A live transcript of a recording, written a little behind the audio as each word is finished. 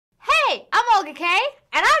I'm OlgaKay.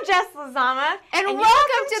 And I'm Jess Lizama. And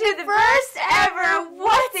welcome to the first ever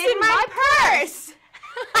What's in My Purse?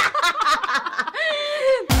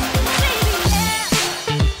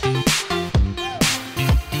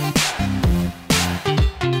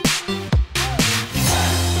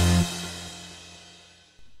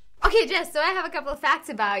 Okay, Jess, so I have a couple of facts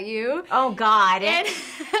about you. Oh, God. And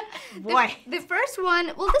boy. The first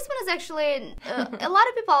one, well, this one is actually, a lot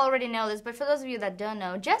of people already know this, but for those of you that don't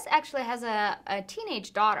know, Jess actually has a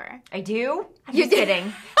teenage daughter. I do? I'm just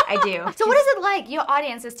kidding. I do. So what is it like? Your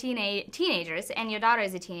audience is teenagers, and your daughter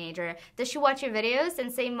is a teenager. Does she watch your videos and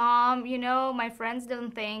say, Mom, you know, my friends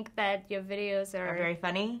don't think that your videos are very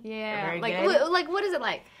funny? Yeah. Very like, good? like, what is it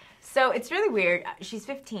like? So it's really weird. She's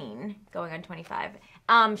 15, going on 25.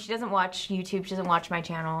 She doesn't watch YouTube. She doesn't watch my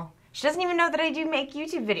channel. She doesn't even know that I do make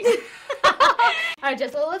YouTube videos. All right,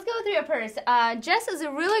 Jess, well, let's go through your purse. Jess is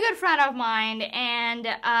a really good friend of mine, and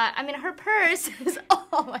I mean, her purse is,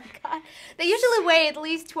 oh my God. They usually weigh at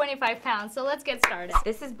least 25 pounds, so let's get started.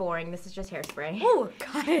 This is boring. This is just hairspray. Oh,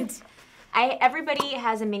 got it. Everybody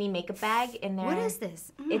has a mini makeup bag in there. What is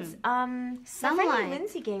this? It's, my Sunlight. friend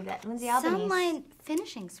Lindsay gave that. Lindsay Albanese. Sunlight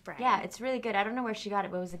finishing spray. Yeah, it's really good. I don't know where she got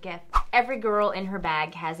it, but it was a gift. Every girl in her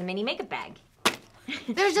bag has a mini makeup bag.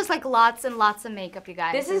 There's just like lots and lots of makeup, you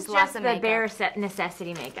guys. This is lots just of the makeup. bare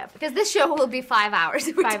necessity makeup. Because this show will be 5 hours.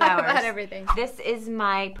 We 5 talk hours. about everything. This is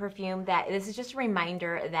my perfume. This is just a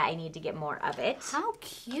reminder that I need to get more of it. How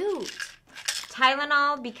cute.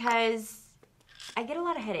 Tylenol, because I get a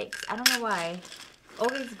lot of headaches. I don't know why.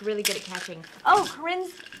 Olga's really good at catching. Oh,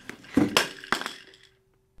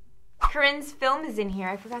 Corinne's film is in here.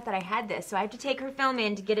 I forgot that I had this, so I have to take her film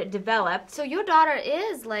in to get it developed. So your daughter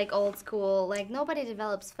is like old school. Like nobody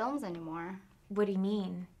develops films anymore. What do you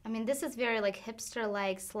mean? I mean, this is very like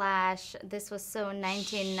hipster-like / this was so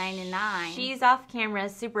 1999. She's off camera,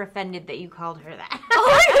 super offended that you called her that.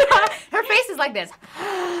 Oh my God. Her face is like this.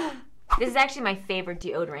 This is actually my favorite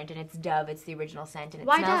deodorant, and it's Dove. It's the original scent, and it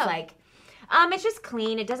Why smells Dove? like, it's just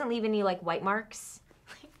clean. It doesn't leave any like white marks.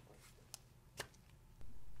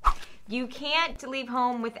 You can't leave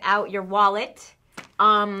home without your wallet.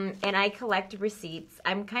 And I collect receipts.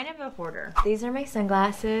 I'm kind of a hoarder. These are my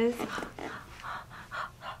sunglasses.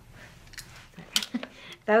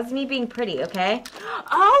 That was me being pretty, okay?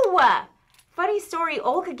 Oh! Funny story,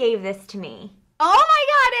 Olga gave this to me. Oh my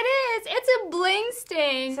God, it is! It's a bling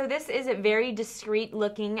sting. So this is a very discreet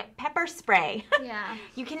looking pepper spray. Yeah.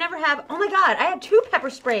 You can never have, oh my God, I have 2 pepper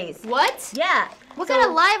sprays. What? Yeah. What kind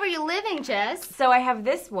of life are you living, Jess? So I have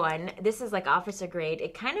this one. This is like officer grade.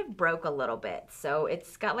 It kind of broke a little bit. So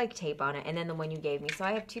it's got like tape on it. And then the one you gave me. So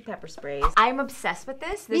I have 2 pepper sprays. I'm obsessed with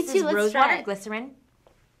this. This Me too. is Let's rose try water it. glycerin.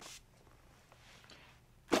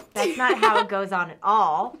 That's not how it goes on at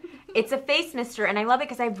all. It's a face mister, and I love it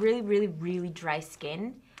because I have really, really, really dry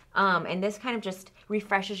skin. And this kind of just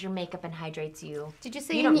refreshes your makeup and hydrates you. Did you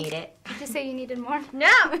say you don't need it? Did you say you needed more?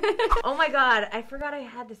 No. Oh my God, I forgot I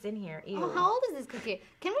had this in here. Ew. Oh, how old is this cookie?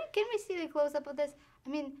 Can we see the close up of this? I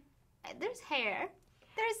mean, there's hair.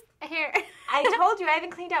 There's hair. I told you I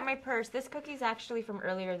haven't cleaned out my purse. This cookie's actually from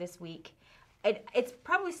earlier this week. It's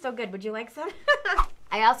probably still good. Would you like some?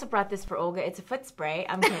 I also brought this for Olga. It's a foot spray.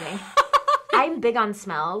 I'm kidding. I'm big on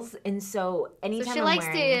smells, and so anytime So she I'm likes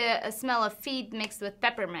wearing the smell of feet mixed with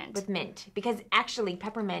peppermint. with mint, because actually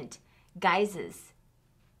peppermint disguises.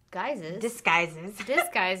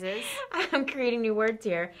 Disguises. I'm creating new words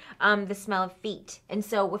here. The smell of feet, and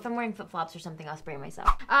so if I'm wearing flip flops or something, I'll spray myself.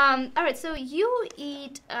 All right. So you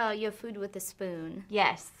eat your food with a spoon.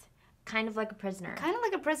 Yes, kind of like a prisoner. Kind of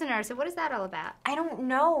like a prisoner. So what is that all about? I don't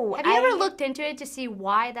know. Have you ever looked into it to see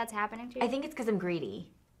why that's happening to you? I think it's because I'm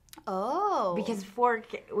greedy. Oh. Because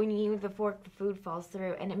when you use the fork, the food falls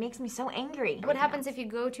through, and it makes me so angry. What happens if you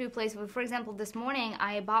go to a place, for example, this morning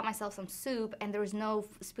I bought myself some soup and there was no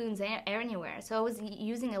spoons anywhere. So I was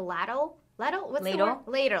using a ladle. What's the word?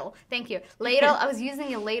 Ladle. Thank you. Ladle. I was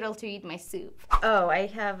using a ladle to eat my soup. Oh, I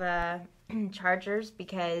have chargers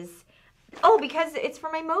because it's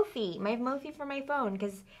for my Mophie. My Mophie for my phone,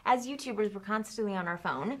 because as YouTubers, we're constantly on our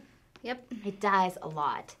phone. Yep. It dies a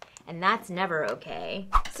lot, and that's never okay.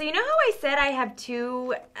 So you know how I said I have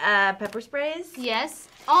 2 pepper sprays? Yes.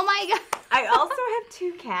 Oh my God. I also have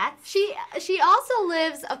 2 cats. She also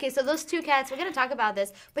lives, okay, so those 2 cats, we're going to talk about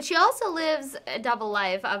this, but she also lives a double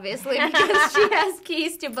life, obviously, because she has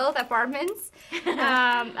keys to both apartments.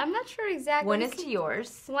 I'm not sure exactly. One is to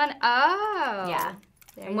yours. Oh. Yeah.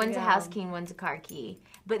 And one's a house key and one's a car key.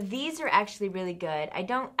 But these are actually really good.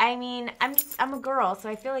 I'm a girl, so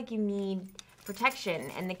I feel like you need protection,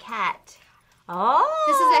 and the cat. Oh.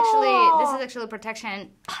 This is actually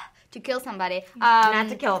protection to kill somebody. Not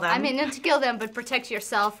to kill them. I mean, not to kill them, but protect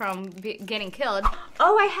yourself from getting killed.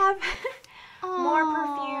 Oh, I have more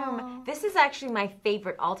perfume. This is actually my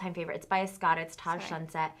favorite, all-time favorite. It's by Escada. It's Taj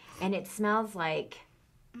Sunset, and it smells like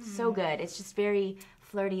so good. It's just very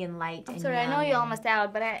flirty and light. I'm sorry, I know you're almost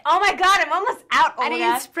out, but Oh my God, I'm almost out, Olga. I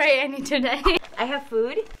didn't spray any today. I have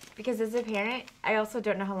food because as a parent, I also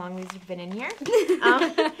don't know how long these have been in here.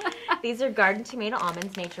 These are garden tomato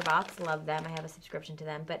almonds, P.O.BOX. Love them. I have a subscription to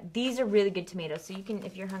them. But these are really good tomatoes, so you can,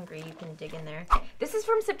 if you're hungry, you can dig in there. This is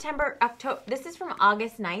from this is from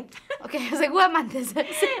August 9th. Okay, I was like, what month is it?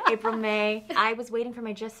 April, May. I was waiting for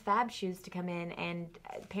my Just Fab shoes to come in, and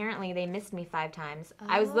apparently they missed me 5 times.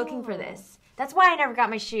 I was looking for this. That's why I never got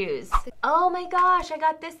my shoes. Oh my gosh, I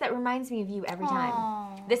got this that reminds me of you every time.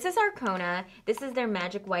 Aww. This is Arcona. This is their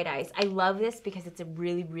Magic White Ice. I love this because it's a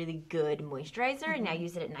really, really good moisturizer, and I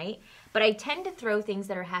use it at night. But I tend to throw things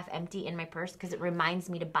that are half empty in my purse because it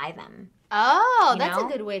reminds me to buy them. Oh, that's a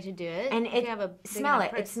good way to do it. And smell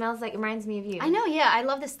it. It smells like, it reminds me of you. I know, yeah, I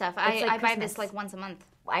love this stuff. Like I buy this like once a month.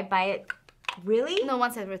 I buy it, really? No,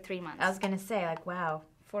 once every 3 months. I was going to say, like, wow.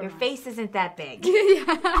 4 Your months. face isn't that big.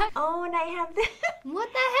 Oh, and I have this. What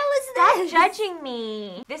the hell is this? Stop judging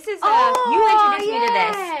me. This is you introduced me to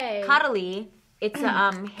this. Caudalie. It's a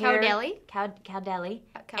hair. Caudalie.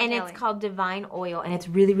 And it's called Divine Oil, and it's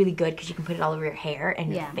really, really good because you can put it all over your hair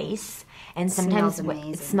and your face. And sometimes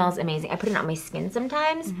it smells amazing. I put it on my skin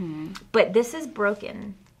sometimes, but this is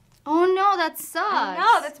broken. Oh no, that sucks.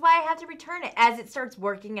 No, that's why I have to return it as it starts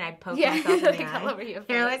working, and I poke myself in the eye. All over your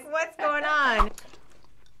face. You're like, what's going on?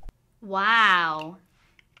 Wow.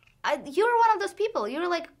 You're one of those people. You're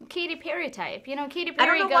like Katy Perry type. You know, Katy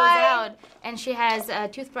Perry goes out and she has a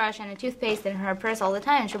toothbrush and a toothpaste in her purse all the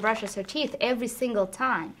time. And she brushes her teeth every single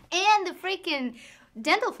time. And the freaking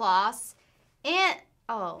dental floss. And,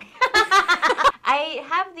 I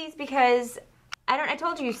have these because I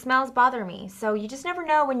told you, smells bother me. So you just never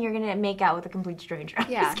know when you're going to make out with a complete stranger. I'm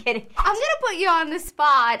just kidding. I'm going to put you on the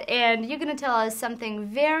spot and you're going to tell us something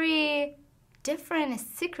very different and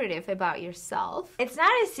secretive about yourself. It's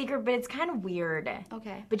not a secret, but it's kind of weird.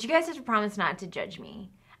 Okay. But you guys have to promise not to judge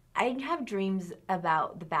me. I have dreams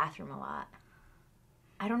about the bathroom a lot.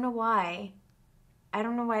 I don't know why. I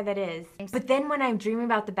don't know why that is. But then when I'm dreaming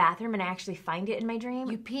about the bathroom and I actually find it in my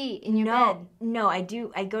dream. You pee in your bed. No, I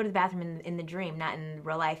do. I go to the bathroom in the dream, not in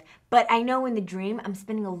real life. But I know in the dream I'm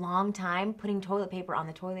spending a long time putting toilet paper on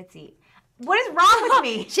the toilet seat. What is wrong with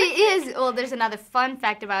me? She is. Well, there's another fun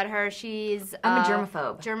fact about her. She's I'm a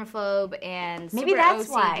germaphobe. Germaphobe and maybe that's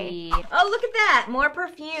OCD. why. Oh, look at that! More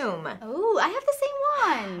perfume. Oh, I have the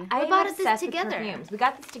same one. I we bought obsessed this together. with perfumes. We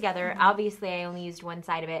got this together. Obviously, I only used one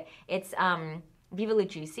side of it. It's Viva La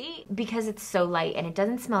Juicy because it's so light and it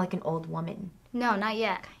doesn't smell like an old woman. No, not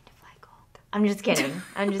yet. Kind of like Olga. I'm just kidding.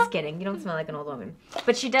 I'm just kidding. You don't smell like an old woman.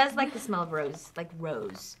 But she does like the smell of rose, like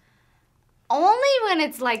rose. Only when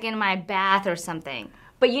it's like in my bath or something.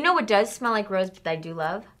 But you know what does smell like rose that I do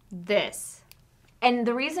love? This. And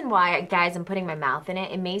the reason why, guys, I'm putting my mouth in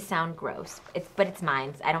it, it may sound gross, but it's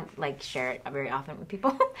mine. I don't like share it very often with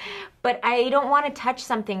people. But I don't want to touch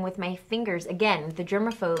something with my fingers. Again, the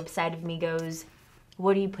germaphobe side of me goes,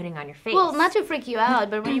 what are you putting on your face? Well, not to freak you out,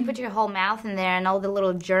 but when you put your whole mouth in there and all the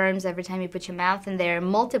little germs every time you put your mouth in there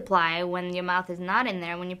multiply when your mouth is not in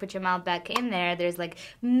there. When you put your mouth back in there, there's like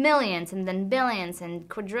millions and then billions and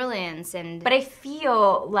quadrillions and... But I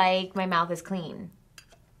feel like my mouth is clean.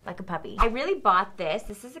 Like a puppy. I really bought this.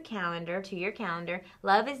 This is a calendar, 2-year calendar.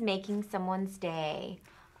 Love is making someone's day.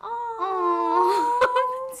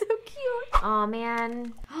 Oh, so cute. Oh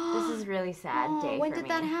man, this is really sad day for me. When did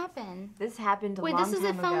that happen? This happened a long Wait, time ago. this is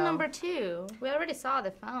a phone number 2. We already saw the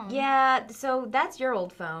phone. Yeah, so that's your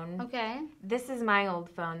old phone. Okay. This is my old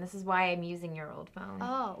phone. This is why I'm using your old phone.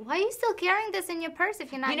 Oh, why are you still carrying this in your purse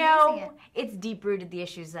if you're not using it? It's deep-rooted the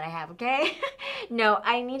issues that I have, okay? No,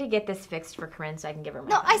 I need to get this fixed for Corinne so I can give her my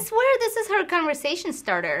phone. I swear this is her conversation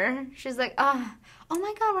starter. She's like, oh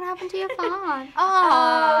my God, what happened to your phone?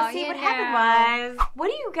 See, what happened was, what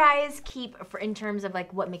do you guys keep in terms of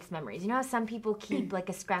like what makes memories? You know how some people keep like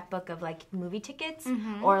a scrapbook of like movie tickets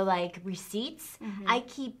or like receipts? I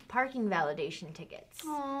keep parking validation tickets.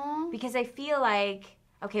 Aww. Because I feel like,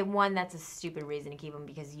 okay, one, that's a stupid reason to keep them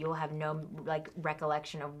because you'll have no like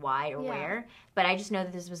recollection of why or where. But I just know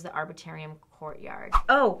that this was the Arbitrarium Courtyard.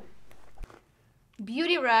 Oh.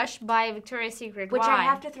 Beauty Rush by Victoria's Secret. Which Why? I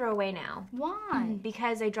have to throw away now. Why?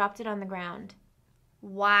 Because I dropped it on the ground.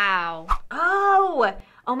 Wow. Oh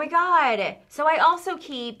my God. So I also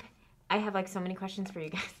keep, I have like so many questions for you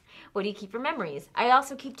guys. What do you keep for memories? I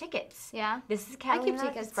also keep tickets. Yeah. This is I keep Catalina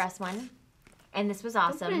tickets. Express one. And this was Don't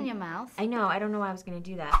awesome. put it in your mouth. I know. I don't know why I was going to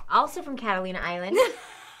do that. Also from Catalina Island.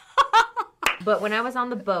 But when I was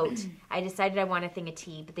on the boat, I decided I want a thing of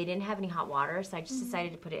tea, but they didn't have any hot water, so I just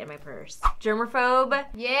decided to put it in my purse. Germaphobe.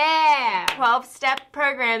 Yeah. 12-step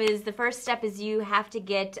program is the first step is you have to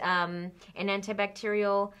get an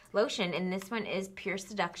antibacterial lotion, and this one is Pure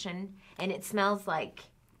Seduction, and it smells like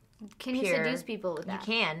Can you pure. seduce people with that?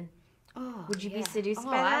 You can. Oh, Would you be yeah. seduced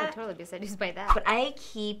by I that? would totally be seduced by that. But I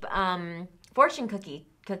keep fortune cookie.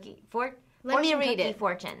 Let me read cookie it.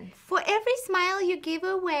 Fortune. For every smile you give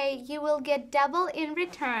away, you will get double in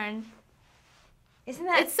return. Isn't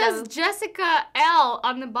that It says Jessica L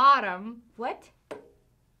on the bottom. What?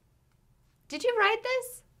 Did you write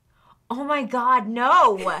this? Oh my God,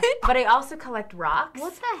 no! But I also collect rocks.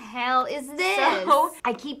 What the hell is this? So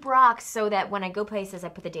I keep rocks so that when I go places, I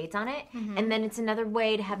put the dates on it, and then it's another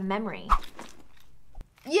way to have a memory.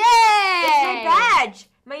 Yay! It's my badge!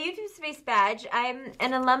 My YouTube Space badge. I'm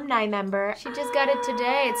an alumni member. She just got it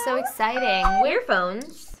today. It's so exciting.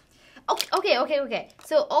 Earphones. Okay.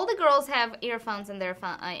 So all the girls have earphones in their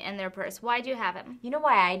purse. Why do you have them? You know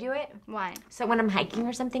why I do it? Why? So when I'm hiking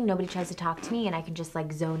or something, nobody tries to talk to me, and I can just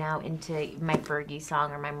like zone out into my Fergie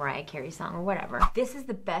song or my Mariah Carey song or whatever. This is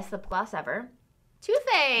the best lip gloss ever. Too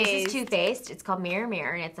Faced. This is Too Faced. It's called Mirror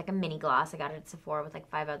Mirror, and it's like a mini gloss. I got it at Sephora with like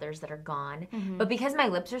 5 others that are gone. But because my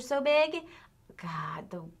lips are so big, God,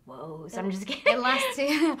 the woes. I'm just kidding. It lasts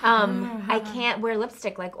too. I can't wear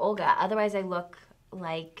lipstick like Olga. Otherwise, I look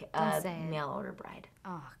like a mail order bride.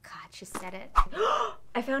 Oh, God, she said it.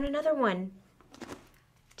 I found another one.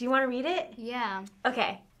 Do you want to read it? Yeah.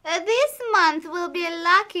 Okay. This month will be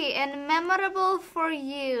lucky and memorable for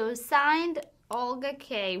you. Signed,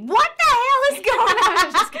 OlgaKay. What the hell is going on?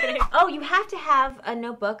 I'm just kidding. Oh, you have to have a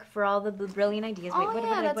notebook for all the brilliant ideas. Wait, Oh, what yeah,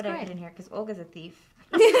 did I that's put in here? Because Olga's a thief.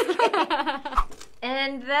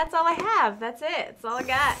 And that's all I have. That's it. That's all I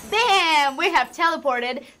got. Bam! We have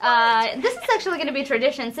teleported. This is actually going to be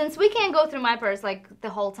tradition since we can't go through my purse like the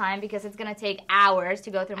whole time because it's going to take hours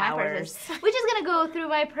to go through my purses. We're just going to go through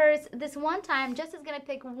my purse this one time. Jess is going to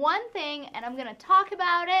pick one thing and I'm going to talk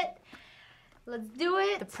about it. Let's do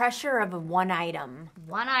it. The pressure of one item.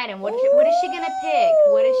 One item. What is she going to pick?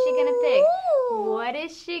 What is she going to pick? What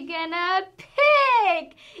is she going to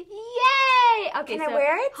pick? Yay! Okay, Can I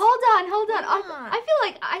wear it? Hold on. I feel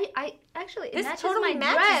like I actually, this matches totally my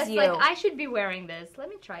matches dress. you. Like, I should be wearing this. Let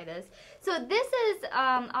me try this. So this is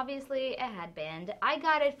obviously a headband. I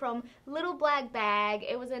got it from Little Black Bag.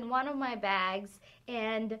 It was in one of my bags.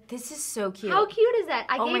 And this is so cute. How cute is that?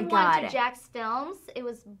 I Oh gave my one God. to Jack's Films. It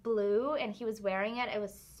was blue, and he was wearing it. It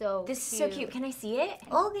was so This is so cute. Can I see it?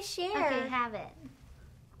 Olga, share. Okay, have it.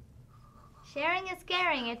 Sharing is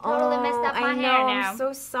caring. It totally messed up my hair now. I'm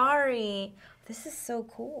so sorry. This is so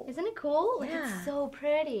cool. Isn't it cool? Like, Yeah. it's so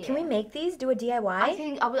pretty. Can we make these? Do a DIY? I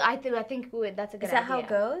think that's a good idea. Is that how it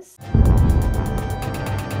goes?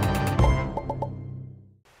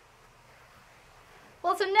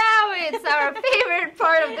 Well, so now it's our favorite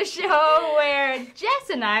part of the show where Jess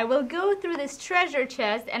and I will go through this treasure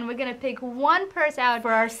chest and we're gonna pick one purse out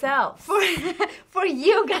For ourselves. for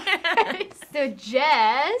you guys. So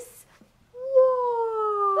Jess.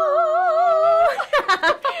 Whoa.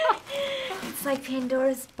 It's like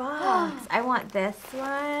Pandora's box. I want this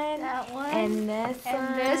one. That one. And this one.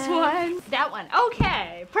 And this one. That one.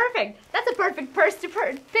 Okay, perfect. That's a perfect purse to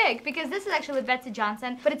pick because this is actually Betsy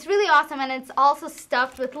Johnson, but it's really awesome and it's also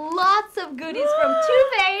stuffed with lots of goodies from Too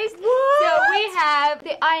Faced. So we have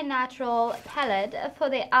the Eye Natural palette for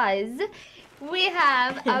the eyes. We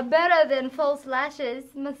have a Better Than False Lashes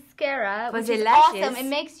mascara, which is awesome. It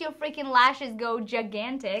makes your freaking lashes go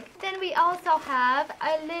gigantic. Then we also have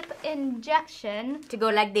a lip injection. To go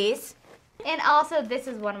like this. And also, this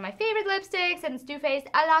is one of my favorite lipsticks, and it's Too Faced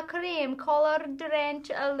a la Creme Color Drench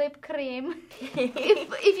Lip Cream.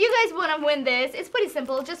 if you guys want to win this, it's pretty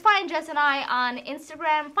simple. Just find Jess and I on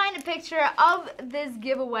Instagram, find a picture of this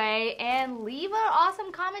giveaway, and leave an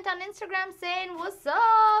awesome comment on Instagram saying what's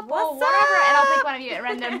up or whatever, and I'll pick one of you at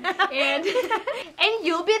random, and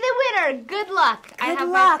you'll be the winner. Good luck. I have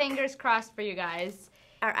my fingers crossed for you guys.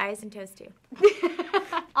 Our eyes and toes too.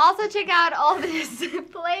 Also check out all this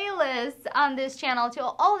playlists on this channel to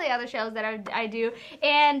all the other shows that I do.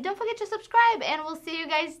 And don't forget to subscribe and we'll see you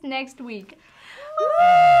guys next week.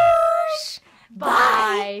 Whoosh.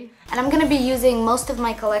 Bye. And I'm going to be using most of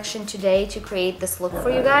my collection today to create this look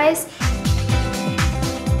for you guys.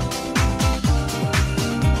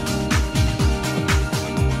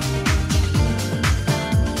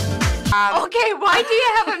 Okay, why do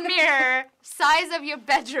you have a mirror size of your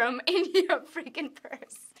bedroom in your freaking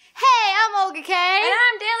purse? Hey, I'm OlgaKay. And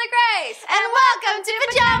I'm Daily Grace. And welcome to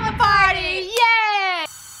Pajama Party! Yay!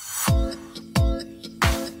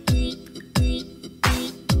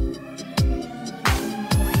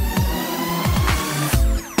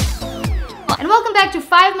 And welcome back to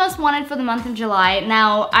 5 Most Wanted for the month of July.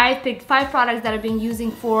 Now, I picked 5 products that I've been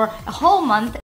using for a whole month.